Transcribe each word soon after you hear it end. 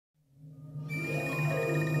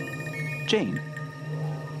Jane,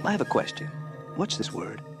 I have a question. What's this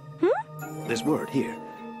word? This word here.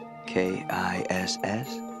 K-I-S-S?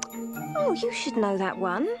 Oh, you should know that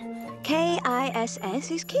one.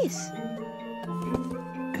 K-I-S-S is kiss.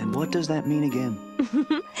 And what does that mean again?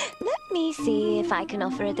 Let me see if I can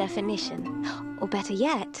offer a definition. Or better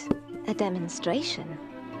yet, a demonstration.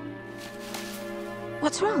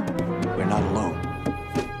 What's wrong? We're not alone.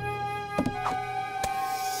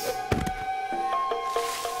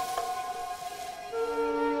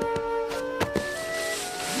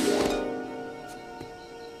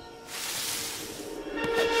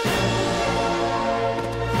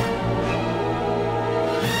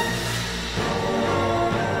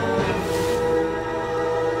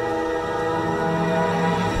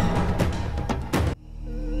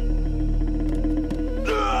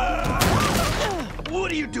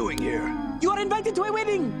 What are you doing here? You are invited to a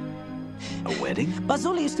wedding! A wedding?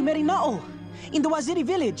 Basuli is to marry Nao in the Waziri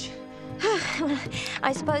village.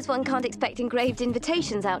 I suppose one can't expect engraved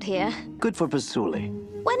invitations out here. Good for Basuli.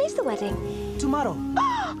 When is the wedding? Tomorrow.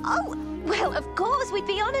 Oh, well, of course, we'd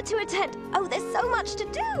be honored to attend. Oh, there's so much to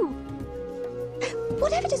do.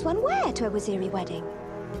 Whatever does one wear to a Waziri wedding?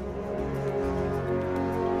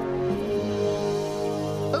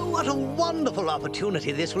 Oh, what a wonderful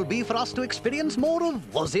opportunity this will be for us to experience more of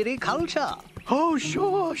Waziri culture. Oh,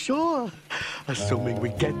 sure. Assuming we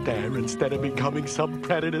get there instead of becoming some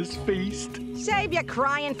predator's feast. Save your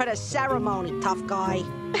crying for the ceremony, tough guy.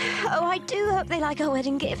 Oh, I do hope they like our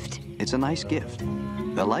wedding gift. It's a nice gift.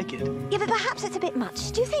 They'll like it. Yeah, but perhaps it's a bit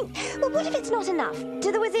much. Do you think? Well, what if it's not enough?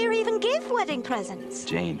 Do the Waziri even give wedding presents?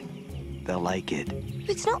 Jane, they'll like it.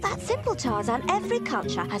 It's not that simple, Tarzan. Every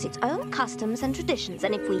culture has its own customs and traditions,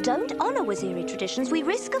 and if we don't honor Waziri traditions, we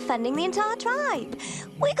risk offending the entire tribe.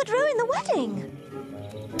 We could ruin the wedding.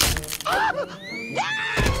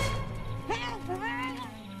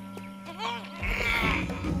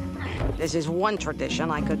 This is one tradition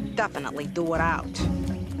I could definitely do without.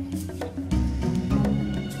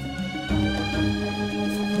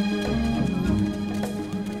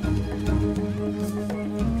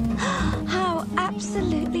 How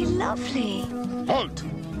absolutely lovely. Halt!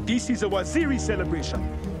 This is a Waziri celebration.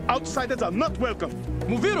 Outsiders are not welcome.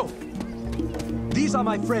 Muviro! These are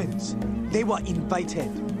my friends. They were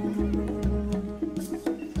invited.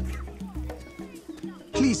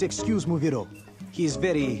 Please excuse Muviro. He is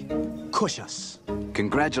very cautious.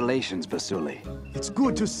 Congratulations, Basuli. It's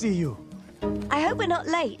good to see you. I hope we're not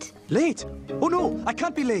late. Late? Oh no, I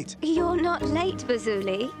can't be late. You're not late,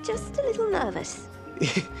 Basuli. Just a little nervous.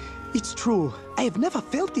 It's true. I have never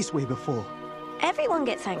felt this way before. Everyone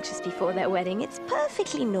gets anxious before their wedding. It's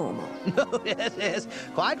perfectly normal. Oh, yes,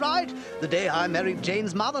 quite right. The day I married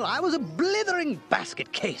Jane's mother, I was a blithering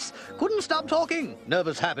basket case. Couldn't stop talking.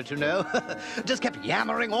 Nervous habit, you know. Just kept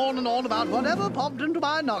yammering on and on about whatever popped into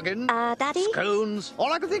my noggin. Daddy? Scones.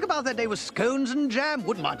 All I could think about that day was scones and jam.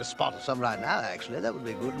 Wouldn't mind a spot of some right now, actually. That would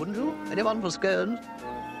be good, wouldn't you? Anyone for scones?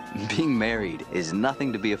 Being married is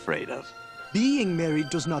nothing to be afraid of. Being married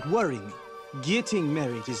does not worry me. Getting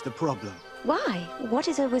married is the problem. Why? What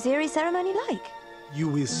is a Waziri ceremony like? You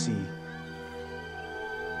will see.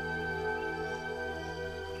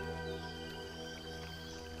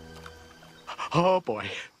 Oh, boy.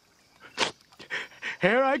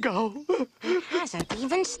 Here I go. It hasn't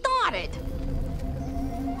even started.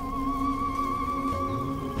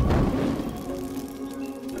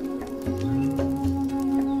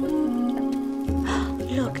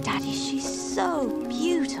 Look, Daddy, she's so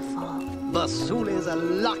beautiful. Basuli's a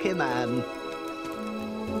lucky man.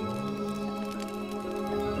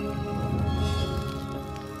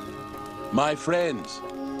 My friends,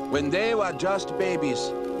 when they were just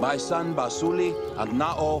babies, my son Basuli and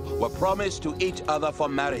Nao were promised to each other for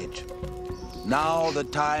marriage. Now the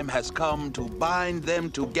time has come to bind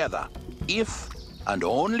them together, if and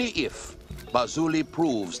only if Basuli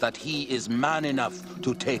proves that he is man enough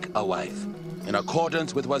to take a wife. In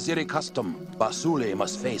accordance with Waziri custom, Basuli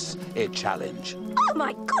must face a challenge. Oh,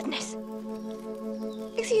 my goodness!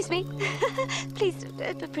 Excuse me. Please,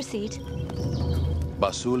 proceed.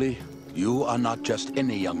 Basuli, you are not just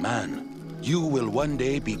any young man. You will one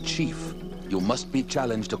day be chief. You must be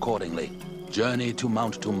challenged accordingly. Journey to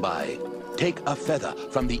Mount Tumbai. Take a feather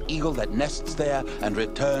from the eagle that nests there and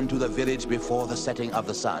return to the village before the setting of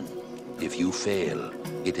the sun. If you fail,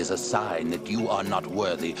 it is a sign that you are not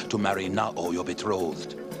worthy to marry Nao, your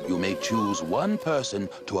betrothed. You may choose one person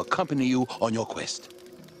to accompany you on your quest.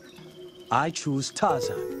 I choose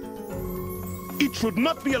Tarzan. It should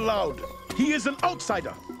not be allowed. He is an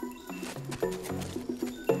outsider.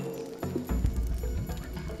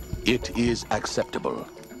 It is acceptable.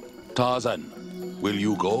 Tarzan, will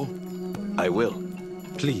you go? I will.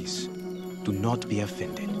 Please, do not be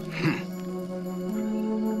offended.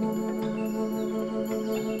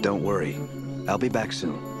 Don't worry. I'll be back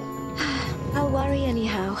soon. I'll worry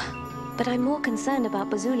anyhow. But I'm more concerned about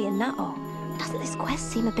Bazuli and Nao. Doesn't this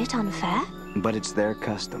quest seem a bit unfair? But it's their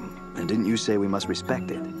custom. And didn't you say we must respect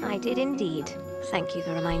it? I did indeed. Thank you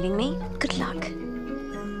for reminding me. Good luck.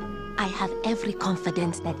 I have every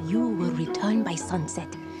confidence that you will return by sunset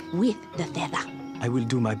with the feather. I will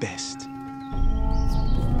do my best.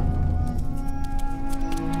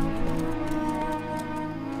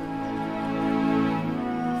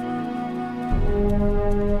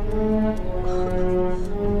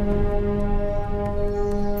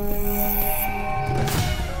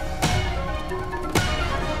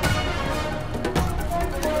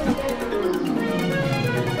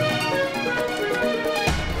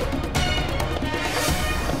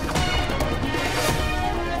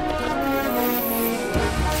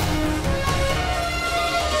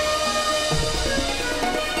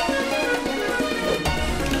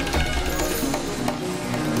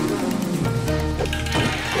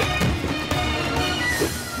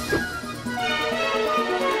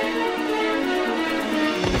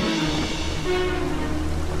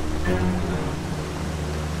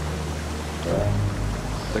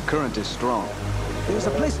 The current is strong. There's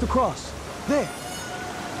a place to cross. There.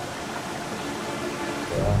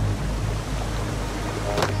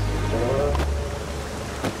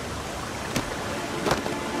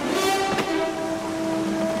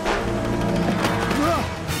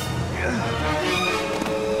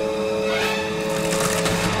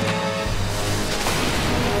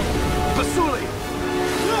 Bazuli!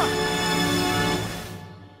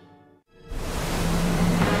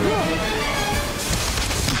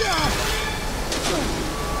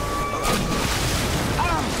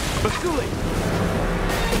 Bazuli!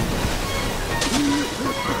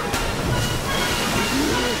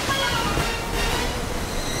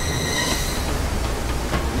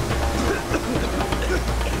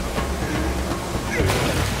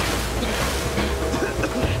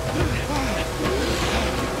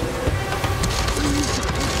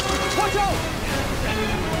 Watch out!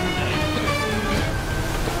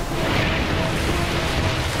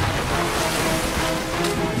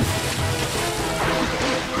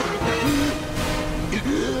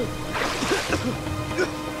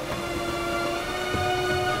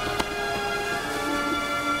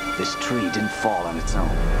 This tree didn't fall on its own.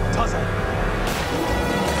 Tarzan!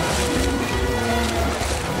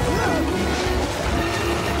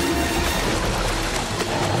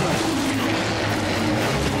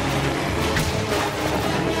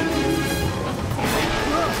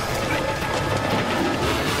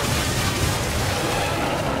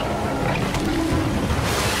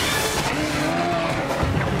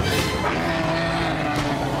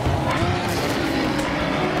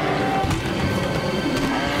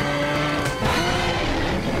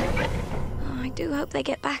 I do hope they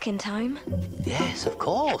get back in time. Yes, of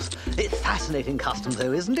course. It's fascinating custom,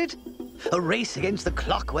 though, isn't it? A race against the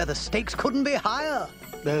clock where the stakes couldn't be higher.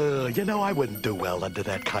 You know, I wouldn't do well under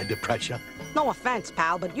that kind of pressure. No offense,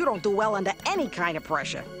 pal, but you don't do well under any kind of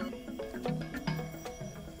pressure.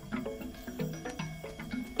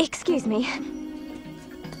 Excuse me.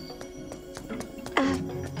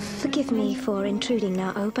 Forgive me for intruding,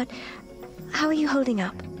 Nao, but how are you holding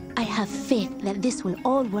up? I have faith that this will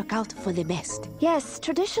all work out for the best. Yes,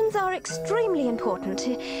 traditions are extremely important,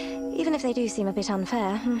 even if they do seem a bit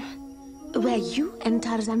unfair. Were you and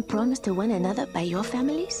Tarzan promised to one another by your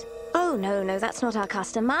families? Oh, no, that's not our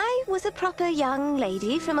custom. I was a proper young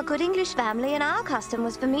lady from a good English family, and our custom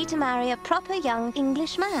was for me to marry a proper young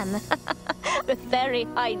English man. The very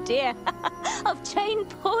idea of Jane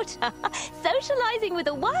Porter socializing with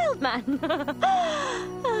a wild man.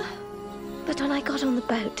 But when I got on the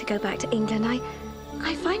boat to go back to England,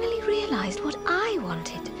 I finally realized what I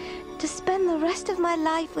wanted. To spend the rest of my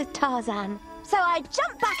life with Tarzan. So I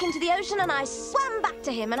jumped back into the ocean and I swam back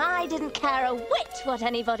to him, and I didn't care a whit what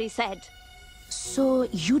anybody said. So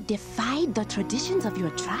you defied the traditions of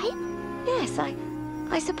your tribe? Yes,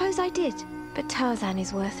 I suppose I did. But Tarzan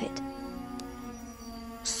is worth it.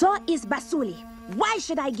 So is Bazuli. Why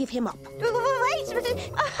should I give him up? Wait!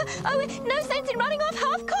 Oh, no sense in running off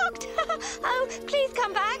half-cocked! Oh, please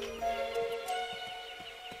come back!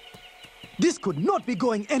 This could not be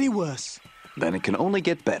going any worse. Then it can only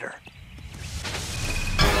get better.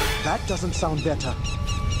 That doesn't sound better.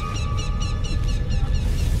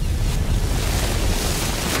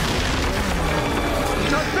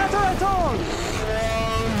 Not better at all!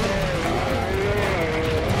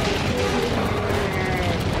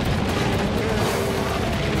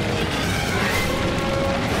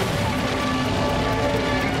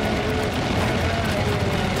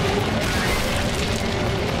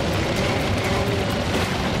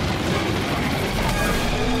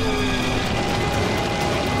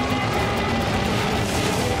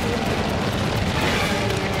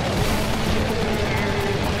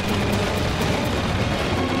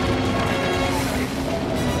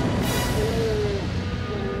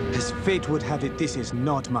 Fate would have it this is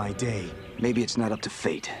not my day. Maybe it's not up to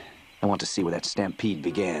fate. I want to see where that stampede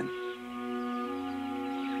began.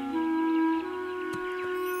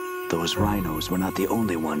 Those rhinos were not the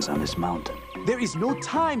only ones on this mountain. There is no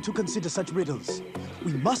time to consider such riddles.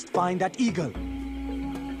 We must find that eagle.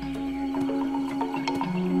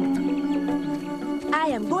 I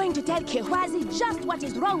am going to tell Kewazi just what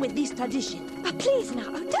is wrong with this tradition. Oh, please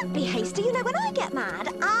now, don't be hasty. You know, when I get mad,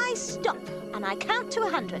 I stop. And I count to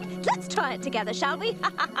 100. Let's try it together, shall we?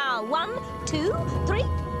 1, 2, 3.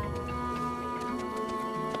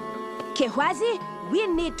 Kewazi, we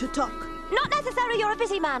need to talk. Not necessary, you're a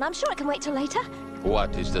busy man. I'm sure it can wait till later.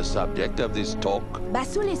 What is the subject of this talk?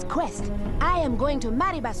 Basuli's quest. I am going to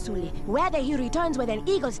marry Basuli, whether he returns with an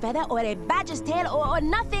eagle's feather or a badger's tail or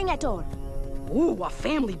nothing at all. Ooh, a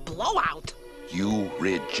family blowout. You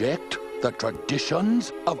reject the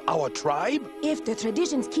traditions of our tribe? If the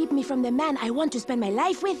traditions keep me from the man I want to spend my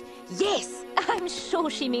life with, yes. I'm sure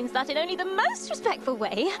she means that in only the most respectful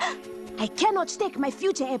way. I cannot stake my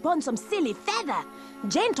future upon some silly feather.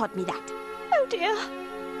 Jane taught me that. Oh, dear.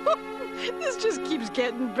 This just keeps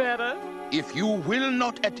getting better. If you will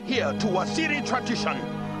not adhere to a Siri tradition,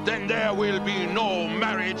 then there will be no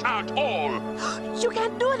marriage at all. You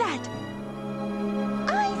can't do that.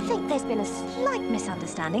 I think there's been a slight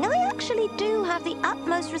misunderstanding. I actually do have the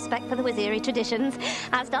utmost respect for the Waziri traditions,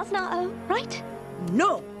 as does Na'o, right?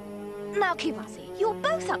 No. Now, Kiwazi, you're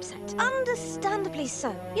both upset. Understandably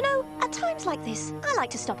so. You know, at times like this, I like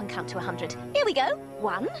to stop and count to 100. Here we go.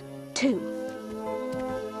 1, 2.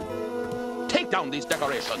 Take down these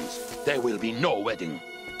decorations. There will be no wedding.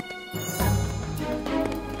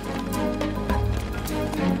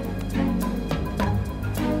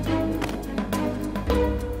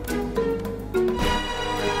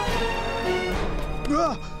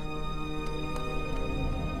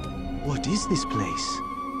 What is this place?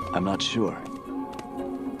 I'm not sure.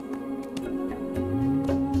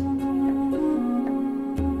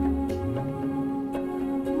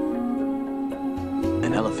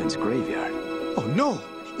 An elephant's graveyard. Oh no!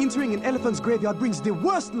 Entering an elephant's graveyard brings the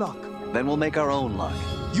worst luck. Then we'll make our own luck.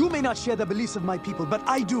 You may not share the beliefs of my people, but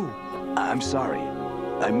I do. I'm sorry.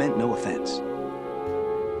 I meant no offense.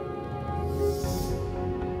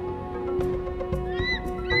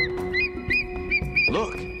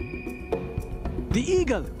 Look! The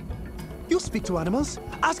eagle! You speak to animals.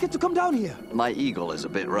 Ask it to come down here. My eagle is a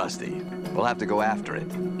bit rusty. We'll have to go after it.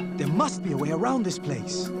 There must be a way around this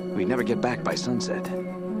place. We'd never get back by sunset.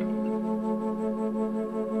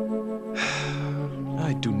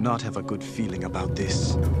 I do not have a good feeling about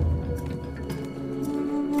this.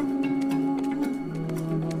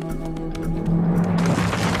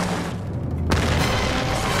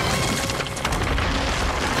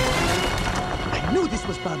 I knew this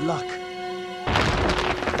was bad luck.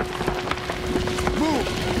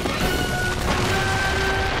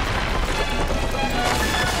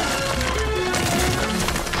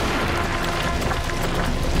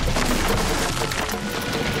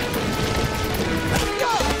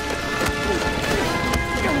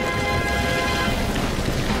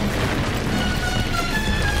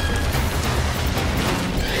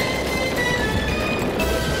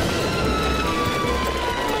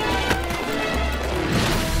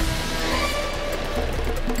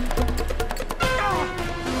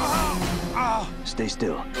 Stay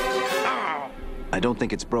still. I don't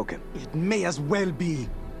think it's broken. It may as well be.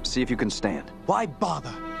 See if you can stand. Why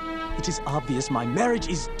bother? It is obvious my marriage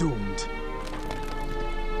is doomed.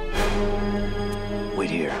 Wait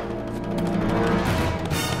here.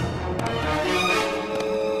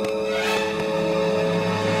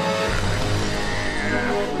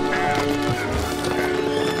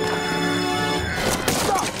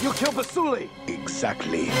 Stop! You'll kill Basuli!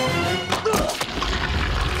 Exactly.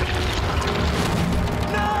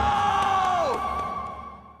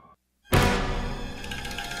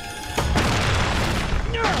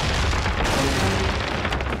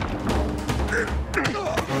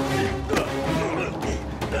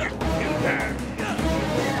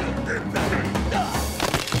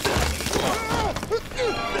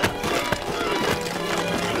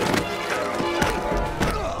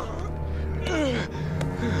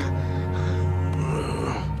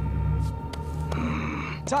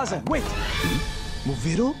 Tarzan, wait!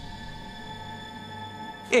 Moviro?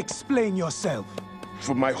 Explain yourself.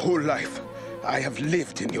 For my whole life, I have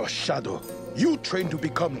lived in your shadow. You trained to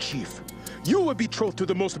become chief. You were betrothed to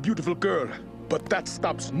the most beautiful girl. But that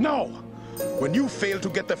stops now. When you fail to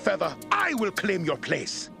get the feather, I will claim your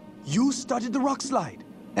place. You started the rock slide.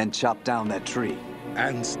 And chop down that tree.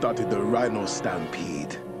 And started the rhino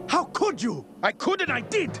stampede. How could you? I could and I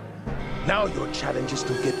did! Now your challenge is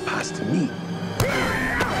to get past me.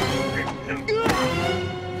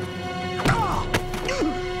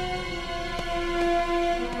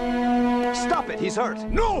 Stop it, he's hurt.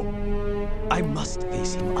 No! I must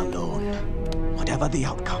face him alone. Whatever the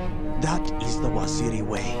outcome, that is the Waziri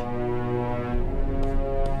way.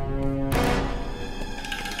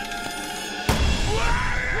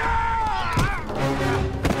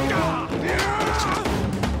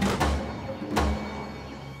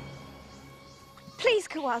 Please,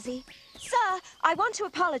 Kawazi. Sir, I want to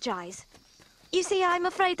apologize. You see, I'm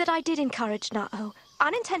afraid that I did encourage Na'o.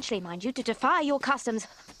 Unintentionally, mind you, to defy your customs.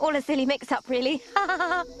 All a silly mix-up, really.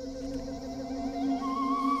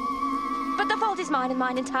 But the fault is mine and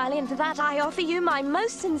mine entirely, and for that I offer you my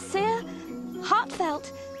most sincere,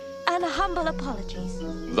 heartfelt, and humble apologies.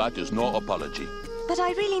 That is no apology. But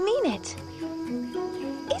I really mean it.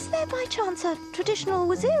 Is there by chance a traditional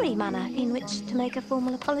Waziri manner in which to make a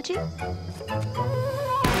formal apology?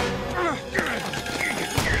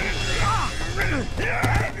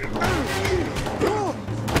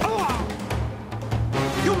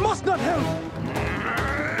 You must not help!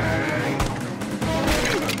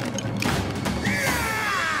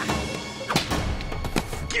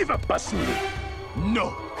 Give up, Basuli!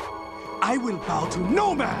 No! I will bow to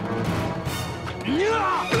no man!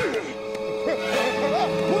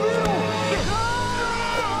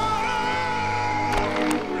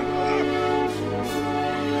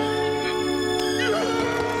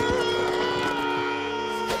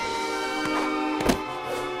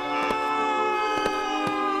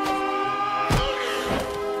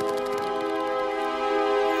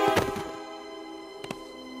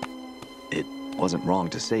 It wasn't wrong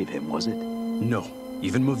to save him, was it? No,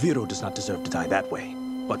 even Muviro does not deserve to die that way.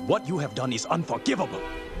 But what you have done is unforgivable.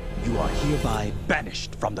 You are hereby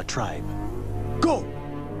banished from the tribe. Go!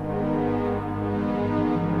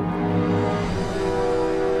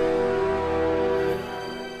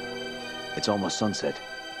 It's almost sunset.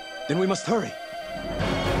 Then we must hurry.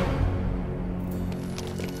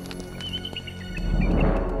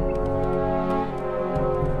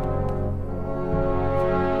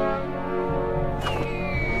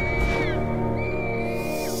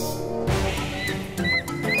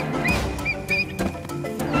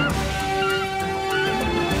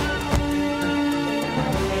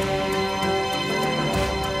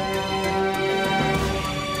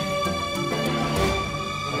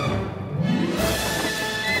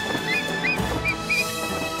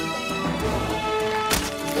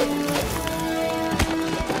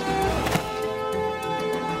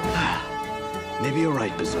 Maybe you're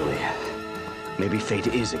right, Basuli. Maybe fate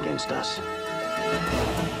is against us.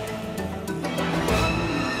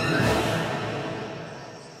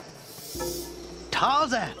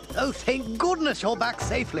 Tarzan! Oh, thank goodness you're back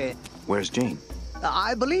safely. Where's Jane?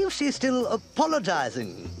 I believe she's still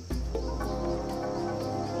apologizing.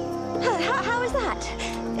 How is that?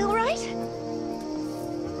 All right?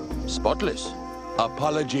 Spotless.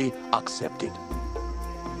 Apology accepted.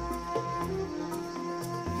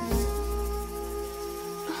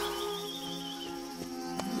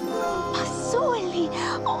 Basuli!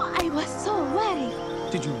 Oh, I was so worried.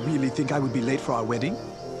 Did you really think I would be late for our wedding?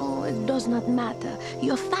 Oh, it does not matter.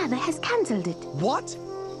 Your father has cancelled it. What?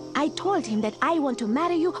 I told him that I want to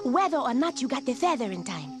marry you whether or not you got the feather in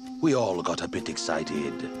time. We all got a bit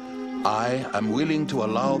excited. I am willing to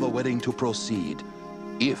allow the wedding to proceed,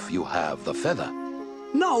 if you have the feather.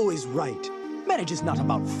 Nao is right. Marriage is not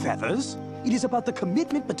about feathers. It is about the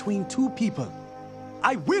commitment between two people.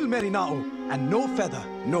 I will marry Nao, and no feather,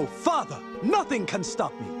 no father, nothing can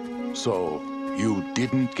stop me. So, you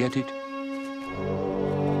didn't get it?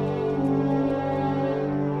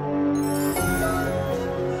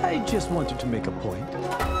 I just wanted to make a point.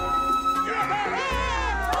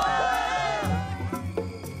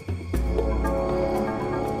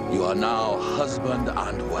 You are now husband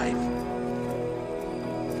and wife.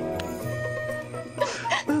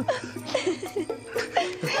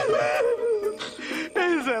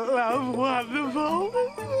 Isn't love wonderful?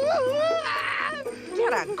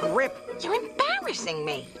 Get a grip. You're embarrassing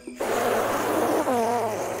me.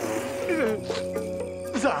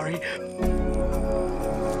 Sorry.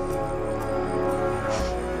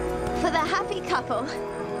 For the happy couple.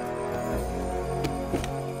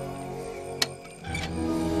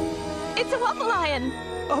 It's a waffle iron.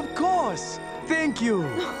 Of course. Thank you.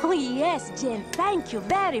 Oh, yes, Jen. Thank you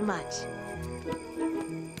very much.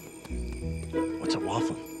 What's a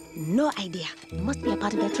waffle? No idea. Must be a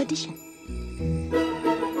part of their tradition.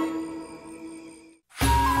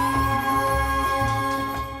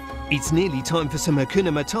 It's nearly time for some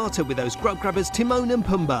Hakuna Matata with those grub grabbers Timon and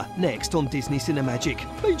Pumbaa, next on Disney Cinemagic.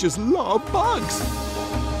 They just love bugs!